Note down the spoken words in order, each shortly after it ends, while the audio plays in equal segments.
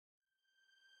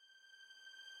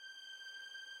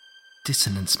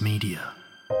Dissonance Media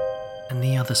and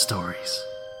the Other Stories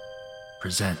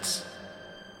presents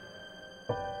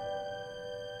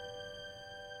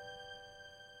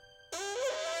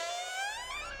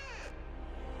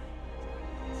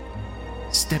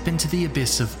Step into the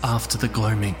abyss of After the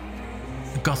Gloaming,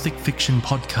 a gothic fiction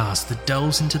podcast that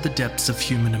delves into the depths of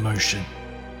human emotion.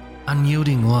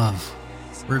 Unyielding love,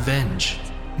 revenge,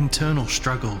 internal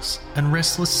struggles, and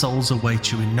restless souls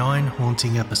await you in 9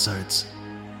 haunting episodes,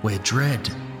 where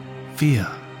dread, fear,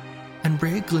 and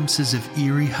rare glimpses of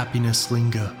eerie happiness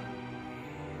linger.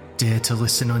 Dare to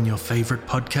listen on your favourite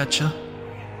podcatcher?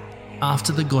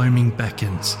 After the Gloaming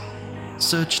beckons.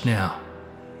 Search now,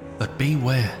 but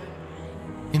beware.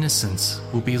 Innocence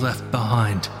will be left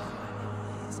behind.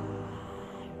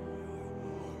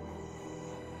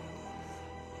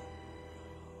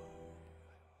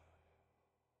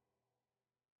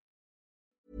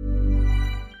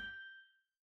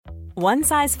 One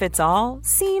size fits all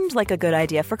seemed like a good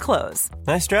idea for clothes.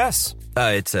 Nice dress.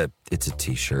 It's a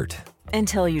t-shirt.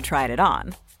 Until you tried it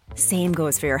on. Same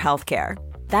goes for your healthcare.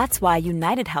 That's why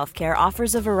United Healthcare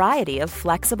offers a variety of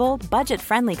flexible,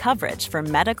 budget-friendly coverage for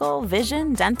medical,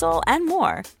 vision, dental, and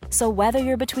more. So whether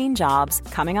you're between jobs,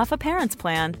 coming off a parent's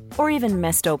plan, or even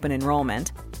missed open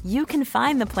enrollment, you can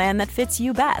find the plan that fits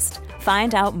you best.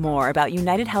 Find out more about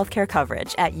United Healthcare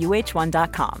coverage at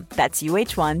uh1.com. That's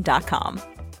uh1.com.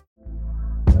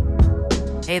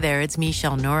 Hey there, it's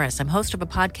Michelle Norris. I'm host of a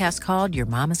podcast called Your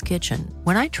Mama's Kitchen.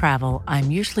 When I travel,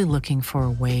 I'm usually looking for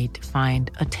a way to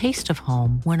find a taste of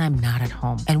home when I'm not at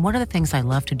home. And one of the things I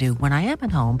love to do when I am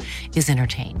at home is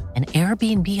entertain. And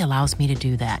Airbnb allows me to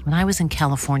do that. When I was in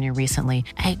California recently,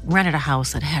 I rented a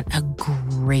house that had a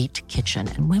great kitchen.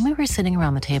 And when we were sitting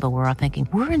around the table, we were all thinking,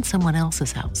 we're in someone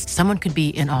else's house. Someone could be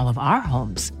in all of our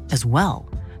homes as well.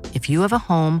 If you have a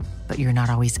home, but you're not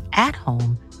always at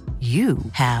home, you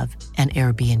have an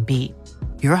Airbnb.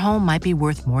 Your home might be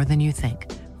worth more than you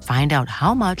think. Find out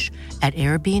how much at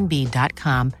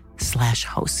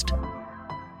airbnb.com/host.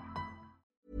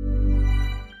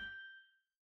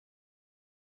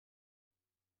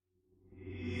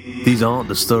 These aren't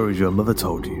the stories your mother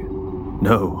told you.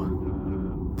 No,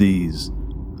 these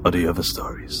are the other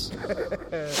stories.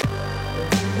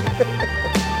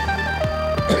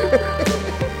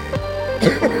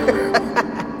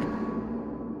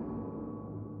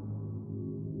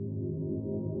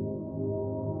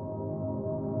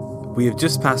 We have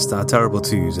just passed our terrible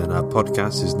twos and our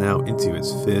podcast is now into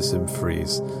its fearsome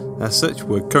threes. As such,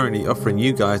 we're currently offering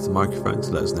you guys the microphone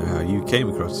to let us know how you came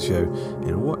across the show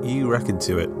and what you reckon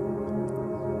to it.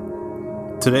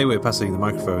 Today we're passing the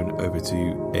microphone over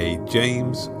to a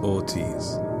James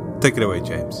Ortiz. Take it away,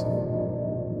 James.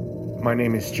 My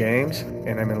name is James,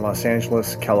 and I'm in Los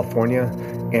Angeles, California,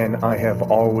 and I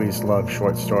have always loved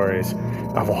short stories.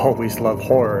 I've always loved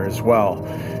horror as well.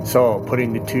 So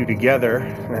putting the two together,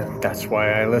 that's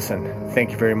why I listen.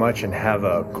 Thank you very much and have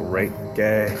a great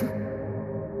day.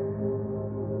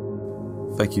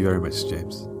 Thank you very much,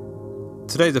 James.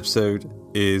 Today's episode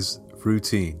is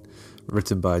Routine,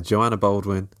 written by Joanna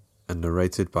Baldwin and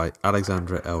narrated by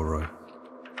Alexandra Elroy.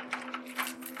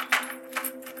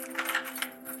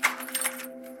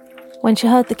 When she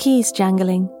heard the keys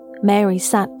jangling, Mary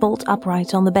sat bolt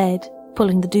upright on the bed,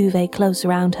 pulling the duvet close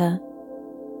around her.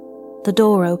 The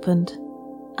door opened,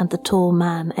 and the tall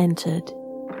man entered.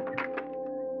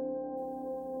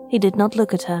 He did not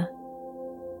look at her.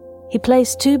 He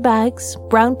placed 2 bags,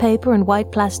 brown paper and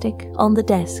white plastic, on the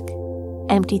desk,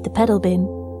 emptied the pedal bin,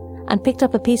 and picked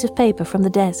up a piece of paper from the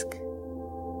desk.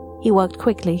 He worked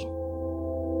quickly.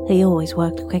 He always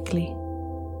worked quickly.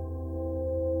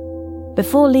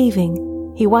 Before leaving,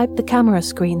 he wiped the camera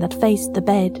screen that faced the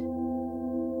bed.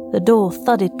 The door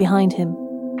thudded behind him.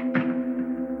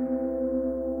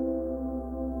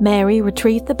 Mary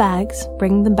retrieved the bags,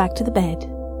 bringing them back to the bed.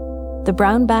 The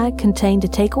brown bag contained a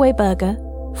takeaway burger,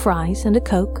 fries, and a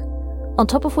Coke, on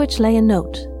top of which lay a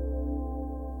note.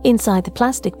 Inside the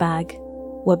plastic bag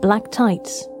were black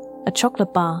tights, a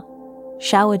chocolate bar,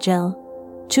 shower gel,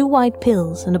 2 white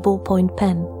pills, and a ballpoint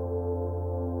pen.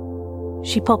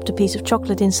 She popped a piece of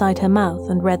chocolate inside her mouth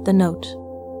and read the note.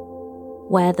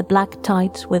 Wear the black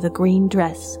tights with a green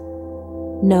dress.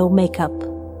 No makeup.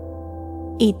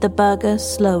 Eat the burger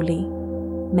slowly.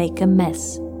 Make a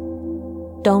mess.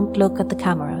 Don't look at the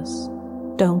cameras.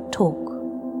 Don't talk.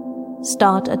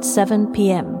 Start at 7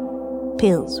 p.m.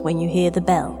 Pills when you hear the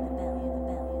bell.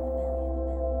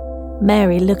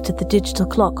 Mary looked at the digital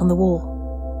clock on the wall.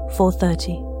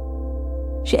 4:30.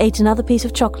 She ate another piece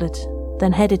of chocolate,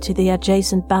 then headed to the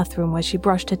adjacent bathroom where she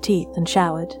brushed her teeth and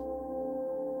showered.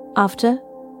 After,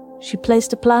 she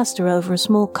placed a plaster over a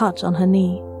small cut on her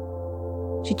knee.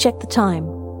 She checked the time.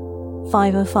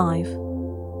 5:05.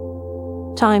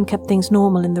 Time kept things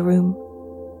normal in the room.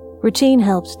 Routine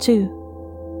helped too.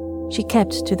 She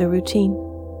kept to the routine.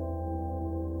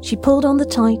 She pulled on the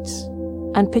tights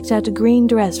and picked out a green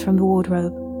dress from the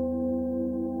wardrobe.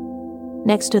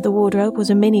 Next to the wardrobe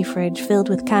was a mini fridge filled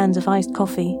with cans of iced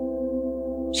coffee.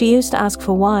 She used to ask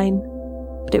for wine,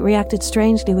 but it reacted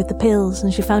strangely with the pills,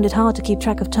 and she found it hard to keep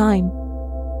track of time,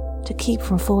 to keep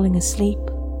from falling asleep.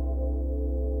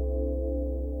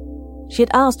 She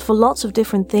had asked for lots of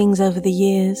different things over the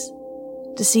years,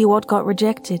 to see what got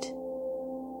rejected.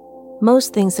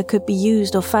 Most things that could be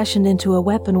used or fashioned into a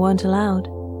weapon weren't allowed.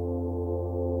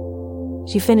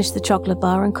 She finished the chocolate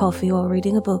bar and coffee while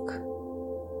reading a book.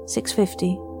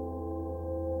 6:50.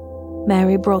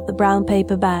 Mary brought the brown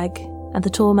paper bag and the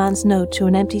tall man's note to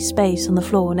an empty space on the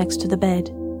floor next to the bed.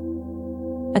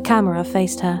 A camera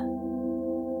faced her.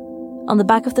 On the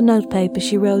back of the notepaper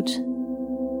she wrote,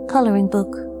 "Colouring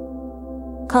book.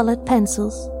 Coloured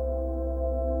pencils.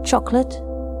 Chocolate.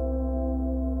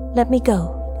 Let me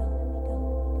go."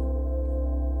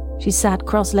 She sat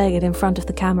cross-legged in front of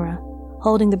the camera,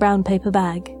 holding the brown paper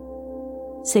bag.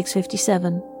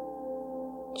 6:57.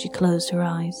 She closed her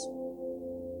eyes.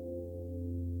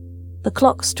 The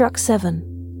clock struck 7.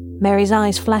 Mary's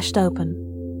eyes flashed open.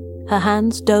 Her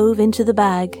hands dove into the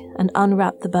bag and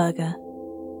unwrapped the burger.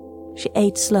 She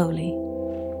ate slowly.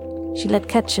 She let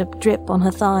ketchup drip on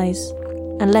her thighs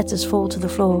and lettuce fall to the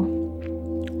floor.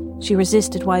 She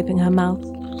resisted wiping her mouth.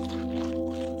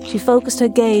 She focused her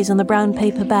gaze on the brown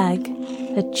paper bag,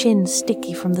 her chin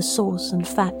sticky from the sauce and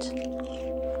fat.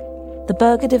 The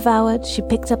burger devoured, she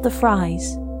picked up the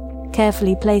fries,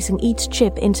 carefully placing each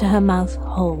chip into her mouth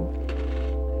whole.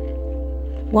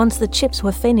 Once the chips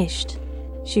were finished,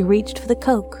 she reached for the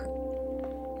Coke.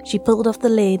 She pulled off the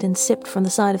lid and sipped from the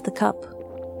side of the cup.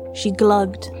 She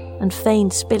glugged and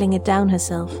feigned spilling it down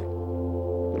herself.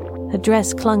 Her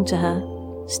dress clung to her,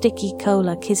 sticky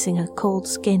cola kissing her cold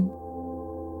skin.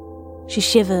 She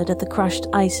shivered at the crushed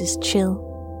ice's chill.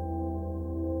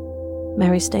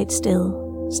 Mary stayed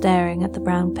still, staring at the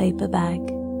brown paper bag.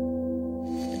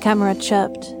 The camera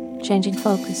chirped, changing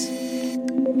focus.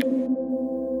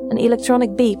 An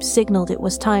electronic beep signaled it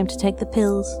was time to take the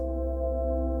pills.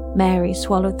 Mary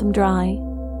swallowed them dry,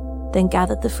 then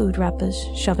gathered the food wrappers,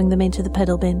 shoving them into the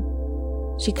pedal bin.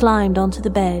 She climbed onto the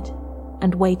bed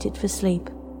and waited for sleep.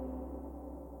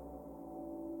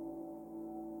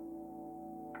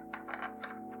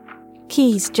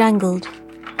 Keys jangled.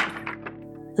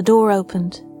 The door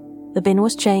opened. The bin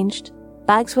was changed.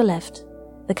 Bags were left.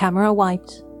 The camera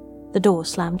wiped. The door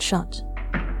slammed shut.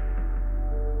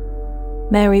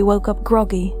 Mary woke up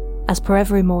groggy, as per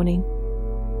every morning.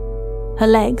 Her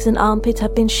legs and armpit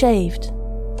had been shaved.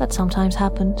 That sometimes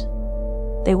happened.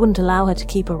 They wouldn't allow her to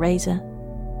keep a razor.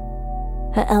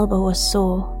 Her elbow was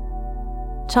sore.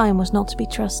 Time was not to be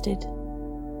trusted.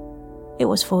 It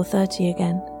was 4:30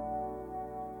 again.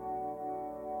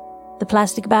 The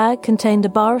plastic bag contained a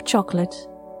bar of chocolate,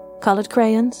 coloured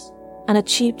crayons, and a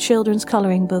cheap children's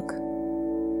colouring book.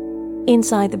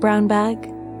 Inside the brown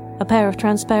bag, a pair of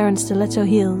transparent stiletto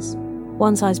heels,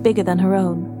 one size bigger than her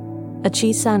own, a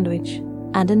cheese sandwich,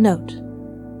 and a note.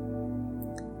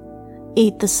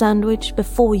 Eat the sandwich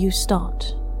before you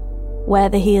start. Wear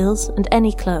the heels and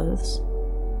any clothes,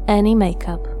 any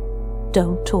makeup.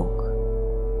 Don't talk.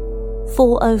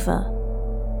 Fall over.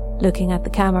 Looking at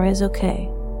the camera is okay.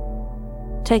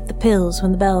 Take the pills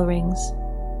when the bell rings.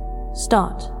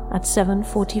 Start at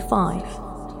 7:45.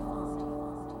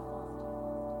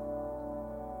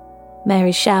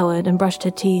 Mary showered and brushed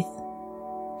her teeth,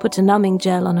 put a numbing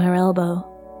gel on her elbow,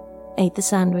 ate the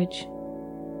sandwich.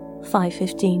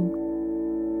 5:15.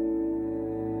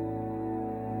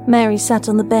 Mary sat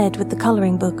on the bed with the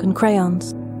colouring book and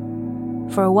crayons.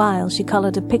 For a while she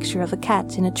coloured a picture of a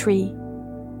cat in a tree.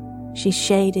 She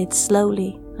shaded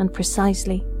slowly and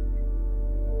precisely.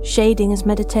 Shading is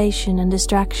meditation and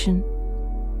distraction.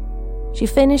 She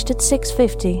finished at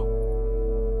 6:50.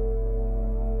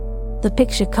 The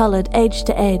picture coloured edge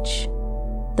to edge,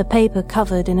 the paper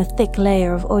covered in a thick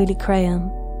layer of oily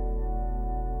crayon.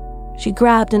 She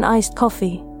grabbed an iced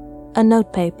coffee, a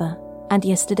notepaper, and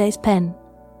yesterday's pen.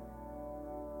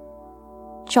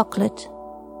 Chocolate,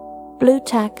 blue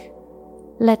tack,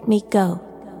 let me go.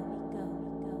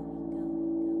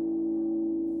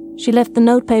 She left the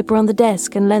notepaper on the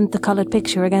desk and leant the coloured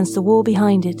picture against the wall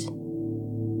behind it.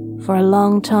 For a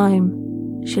long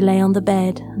time, she lay on the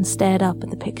bed and stared up at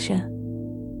the picture.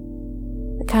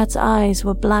 The cat's eyes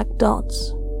were black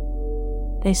dots.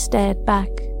 They stared back,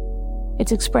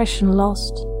 its expression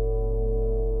lost.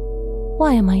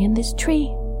 Why am I in this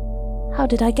tree? How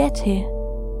did I get here?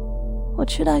 What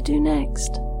should I do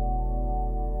next?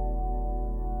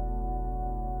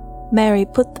 Mary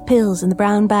put the pills in the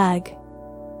brown bag.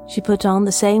 She put on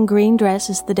the same green dress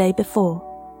as the day before.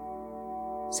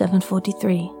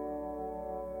 7:43.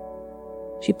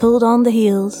 She pulled on the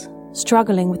heels,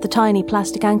 struggling with the tiny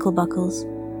plastic ankle buckles.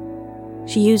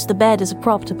 She used the bed as a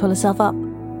prop to pull herself up,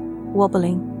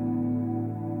 wobbling.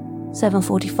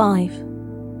 7:45.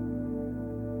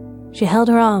 She held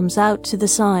her arms out to the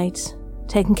sides,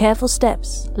 taking careful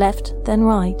steps, left then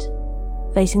right,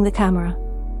 facing the camera.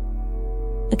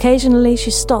 Occasionally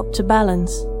she stopped to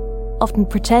balance, often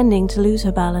pretending to lose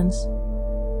her balance.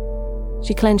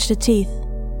 She clenched her teeth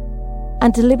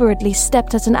and deliberately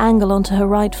stepped at an angle onto her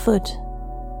right foot.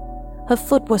 Her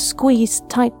foot was squeezed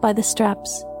tight by the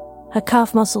straps, her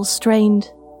calf muscles strained,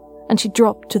 and she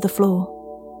dropped to the floor.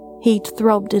 Heat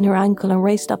throbbed in her ankle and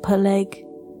raced up her leg.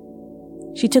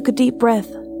 She took a deep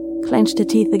breath, clenched her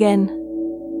teeth again,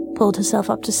 pulled herself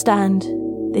up to stand,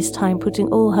 this time putting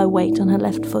all her weight on her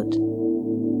left foot.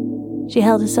 She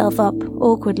held herself up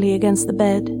awkwardly against the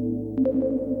bed.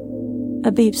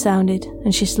 A beep sounded,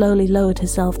 and she slowly lowered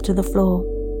herself to the floor.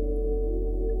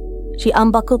 She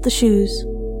unbuckled the shoes,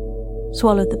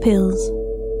 swallowed the pills,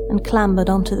 and clambered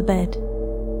onto the bed.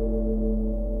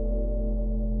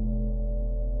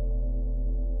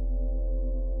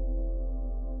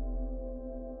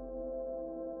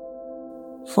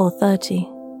 "4:30.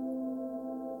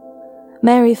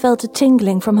 Mary felt a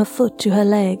tingling from her foot to her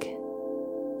leg.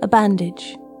 A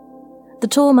bandage. The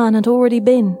tall man had already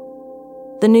been.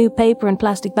 The new paper and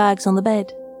plastic bags on the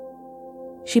bed.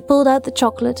 She pulled out the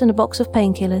chocolate and a box of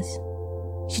painkillers.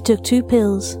 She took 2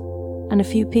 pills and a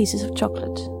few pieces of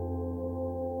chocolate.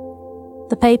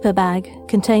 The paper bag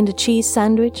contained a cheese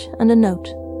sandwich and a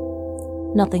note.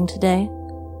 "Nothing today.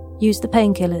 Use the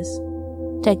painkillers.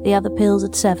 Take the other pills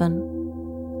at 7.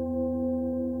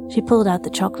 She pulled out the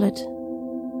chocolate,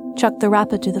 chucked the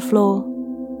wrapper to the floor,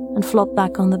 and flopped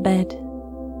back on the bed,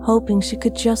 hoping she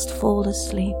could just fall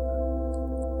asleep.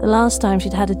 The last time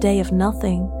she'd had a day of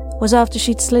nothing was after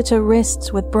she'd slit her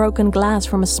wrists with broken glass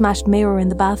from a smashed mirror in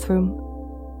the bathroom.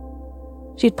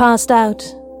 She'd passed out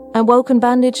and woken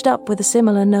bandaged up with a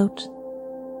similar note.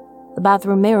 The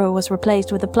bathroom mirror was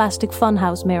replaced with a plastic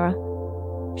funhouse mirror.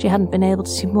 She hadn't been able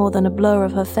to see more than a blur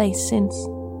of her face since.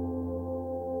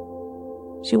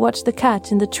 She watched the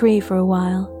cat in the tree for a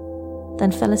while,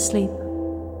 then fell asleep.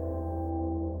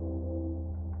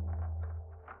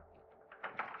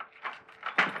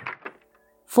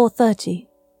 4:30.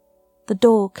 The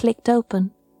door clicked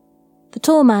open. The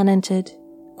tall man entered,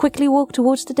 quickly walked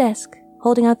towards the desk,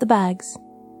 holding out the bags.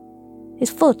 His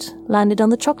foot landed on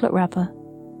the chocolate wrapper.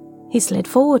 He slid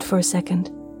forward for a second,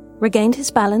 regained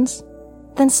his balance,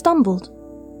 then stumbled.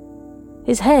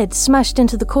 His head smashed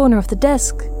into the corner of the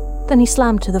desk, then he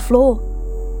slammed to the floor.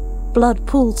 Blood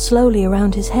pooled slowly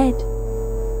around his head.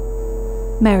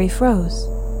 Mary froze.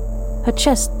 Her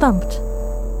chest thumped.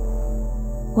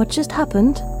 What just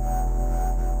happened?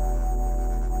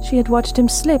 She had watched him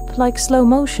slip like slow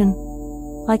motion,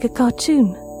 like a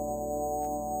cartoon.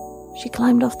 She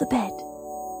climbed off the bed,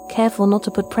 careful not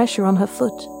to put pressure on her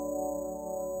foot.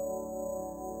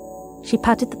 She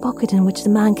patted the pocket in which the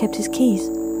man kept his keys.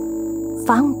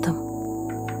 Found them.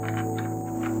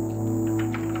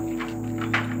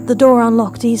 The door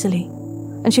unlocked easily,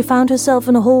 and she found herself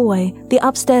in a hallway, the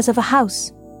upstairs of a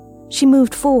house. She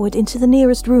moved forward into the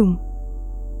nearest room.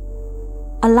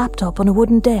 A laptop on a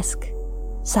wooden desk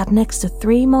sat next to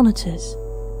 3 monitors,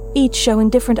 each showing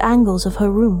different angles of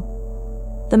her room.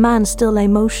 The man still lay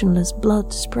motionless,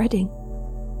 blood spreading.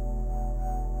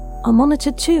 On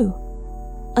monitor 2,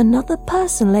 another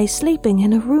person lay sleeping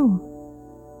in a room.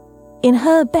 In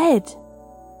her bed.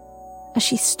 As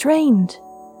she strained,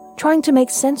 trying to make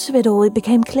sense of it all, it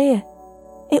became clear.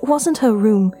 It wasn't her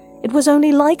room, it was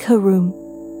only like her room.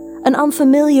 An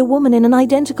unfamiliar woman in an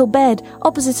identical bed,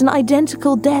 opposite an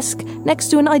identical desk, next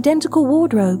to an identical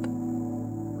wardrobe.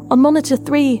 On monitor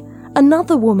 3,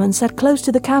 another woman sat close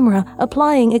to the camera,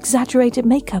 applying exaggerated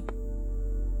makeup.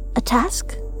 A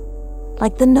task?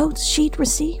 Like the notes she'd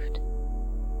received?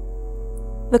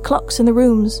 The clocks in the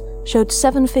rooms showed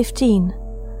 7:15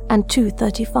 and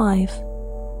 2:35.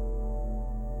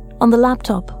 On the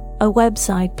laptop, a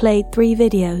website played 3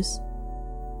 videos.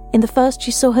 In the first,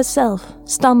 she saw herself,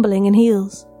 stumbling in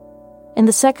heels. In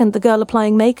the second, the girl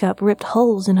applying makeup ripped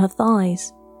holes in her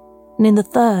thighs. And in the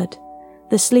third,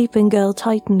 the sleeping girl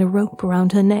tightened a rope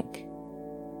around her neck.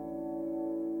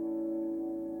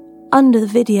 Under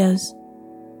the videos,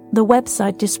 the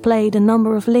website displayed a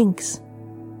number of links.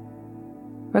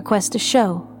 Request a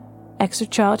show, extra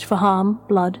charge for harm,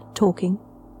 blood, talking.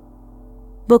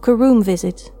 Book a room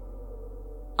visit,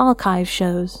 archive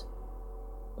shows.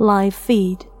 Live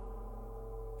feed.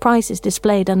 Prices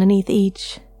displayed underneath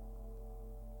each.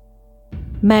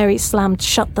 Mary slammed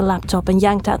shut the laptop and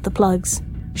yanked out the plugs.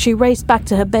 She raced back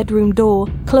to her bedroom door,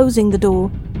 closing the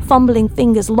door, fumbling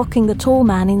fingers locking the tall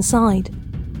man inside.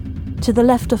 To the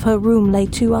left of her room lay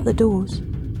 2 other doors.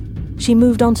 She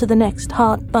moved on to the next,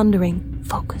 heart thundering.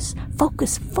 Focus,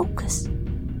 focus, focus.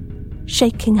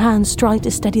 Shaking hands tried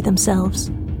to steady themselves.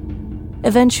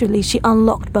 Eventually, she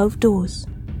unlocked both doors,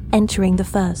 entering the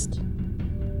first.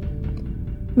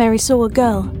 Mary saw a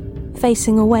girl,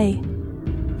 facing away.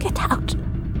 "Get out,"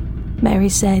 Mary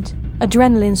said.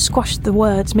 Adrenaline squashed the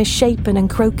words, misshapen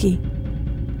and croaky.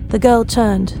 The girl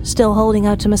turned, still holding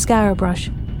out a mascara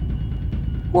brush.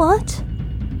 "What?"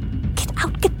 "Get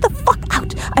out, get the fuck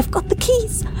out! I've got the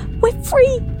keys! We're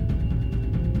free!"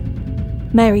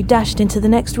 Mary dashed into the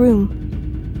next room.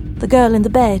 The girl in the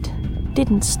bed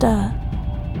didn't stir.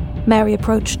 Mary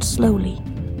approached slowly,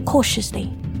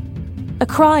 cautiously. A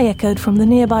cry echoed from the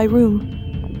nearby room.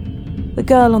 The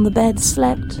girl on the bed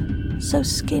slept, so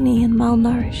skinny and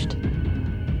malnourished.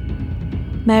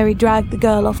 Mary dragged the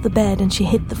girl off the bed and she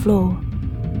hit the floor.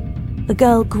 The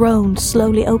girl groaned,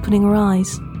 slowly opening her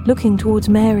eyes, looking towards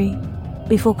Mary,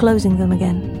 before closing them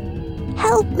again.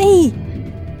 "Help me!"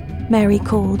 Mary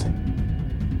called.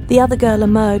 The other girl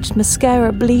emerged,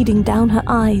 mascara bleeding down her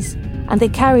eyes, and they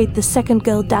carried the second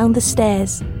girl down the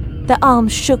stairs. Their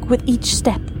arms shook with each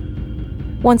step.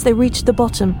 Once they reached the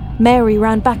bottom, Mary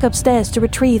ran back upstairs to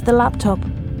retrieve the laptop.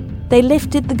 They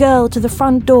lifted the girl to the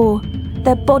front door,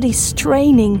 their bodies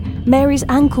straining, Mary's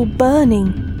ankle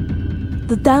burning.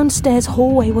 The downstairs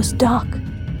hallway was dark,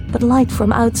 but light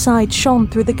from outside shone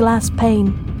through the glass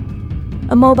pane.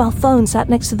 A mobile phone sat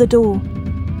next to the door.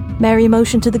 Mary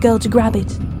motioned to the girl to grab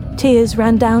it. Tears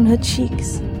ran down her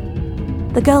cheeks.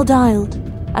 The girl dialed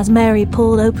as Mary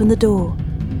pulled open the door.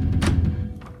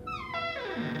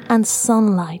 And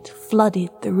sunlight flooded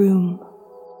the room.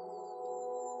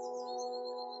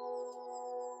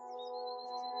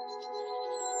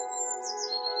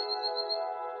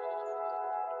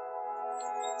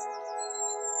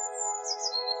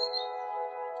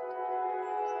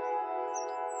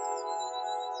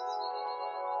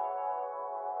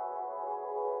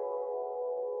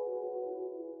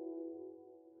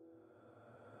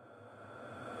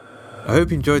 I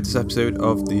hope you enjoyed this episode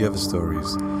of The Other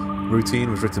Stories. Routine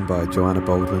was written by Joanna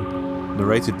Baldwin,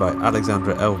 narrated by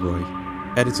Alexandra Elroy,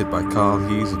 edited by Carl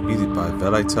Hughes, and music by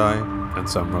Veletai and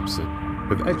Sam Robson,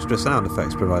 with extra sound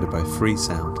effects provided by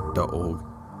freesound.org.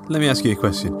 Let me ask you a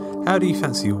question. How do you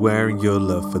fancy wearing your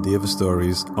love for The Other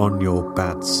Stories on your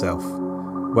bad self?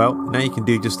 Well, now you can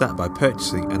do just that by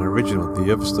purchasing an original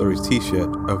The Other Stories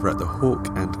t-shirt over at the Hawk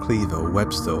and Cleaver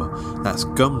web store. That's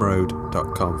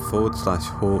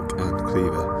gumroad.com/Hawk and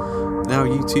Cleaver. Now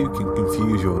you too can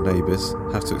confuse your neighbours,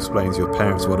 have to explain to your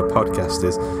parents what a podcast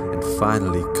is, and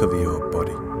finally cover your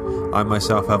body. I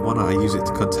myself have one. I use it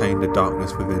to contain the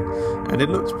darkness within, and it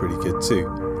looks pretty good too.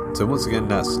 So once again,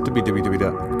 that's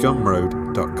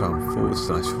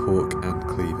www.gumroad.com/Hawk and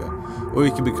Cleaver. Or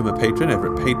you can become a patron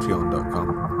over at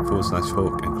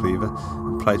patreon.com/Hawk and Cleaver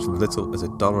and pledge from as little as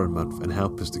 $1 a month and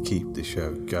help us to keep the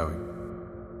show going.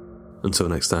 Until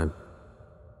next time.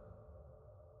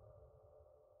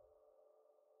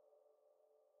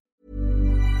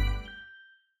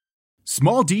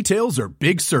 Small details are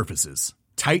big surfaces.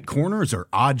 Tight corners are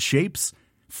odd shapes.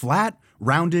 Flat,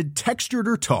 rounded, textured,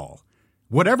 or tall.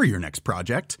 Whatever your next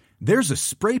project, there's a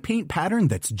spray paint pattern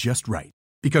that's just right.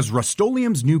 Because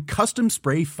Rust-Oleum's new Custom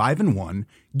Spray 5-in-1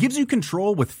 gives you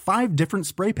control with 5 different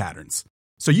spray patterns.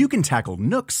 So you can tackle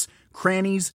nooks,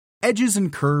 crannies, edges,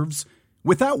 and curves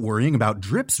without worrying about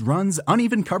drips, runs,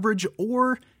 uneven coverage,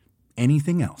 or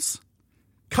anything else.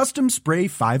 Custom Spray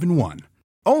 5-in-1.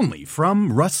 Only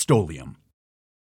from Rust-Oleum.